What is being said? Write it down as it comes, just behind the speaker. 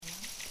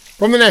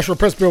From the National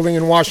Press Building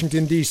in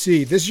Washington,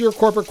 D.C., this is your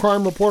Corporate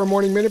Crime Reporter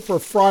Morning Minute for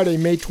Friday,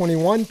 May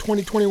 21,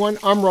 2021.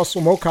 I'm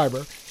Russell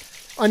Mokhiber.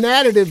 An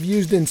additive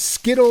used in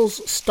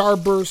Skittles,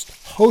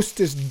 Starburst,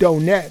 Hostess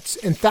donuts,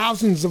 and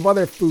thousands of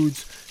other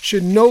foods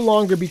should no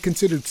longer be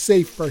considered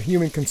safe for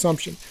human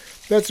consumption.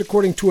 That's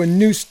according to a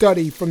new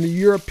study from the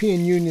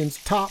European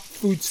Union's top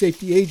food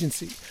safety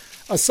agency.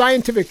 A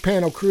scientific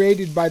panel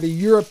created by the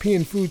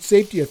European Food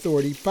Safety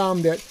Authority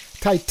found that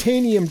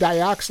titanium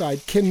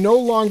dioxide can no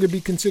longer be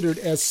considered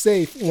as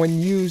safe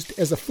when used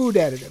as a food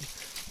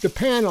additive. The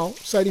panel,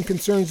 citing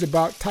concerns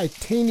about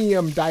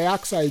titanium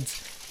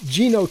dioxide's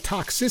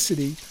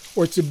genotoxicity,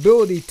 or its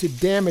ability to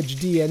damage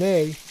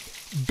DNA,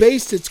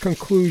 based its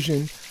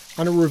conclusion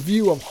on a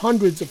review of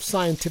hundreds of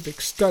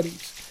scientific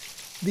studies.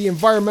 The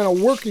Environmental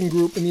Working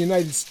Group in the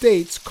United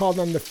States called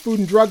on the Food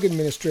and Drug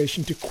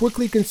Administration to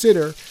quickly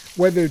consider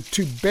whether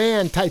to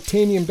ban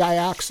titanium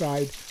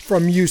dioxide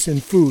from use in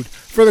food.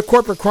 For the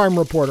Corporate Crime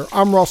Reporter,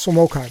 I'm Russell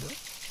Mokhiber.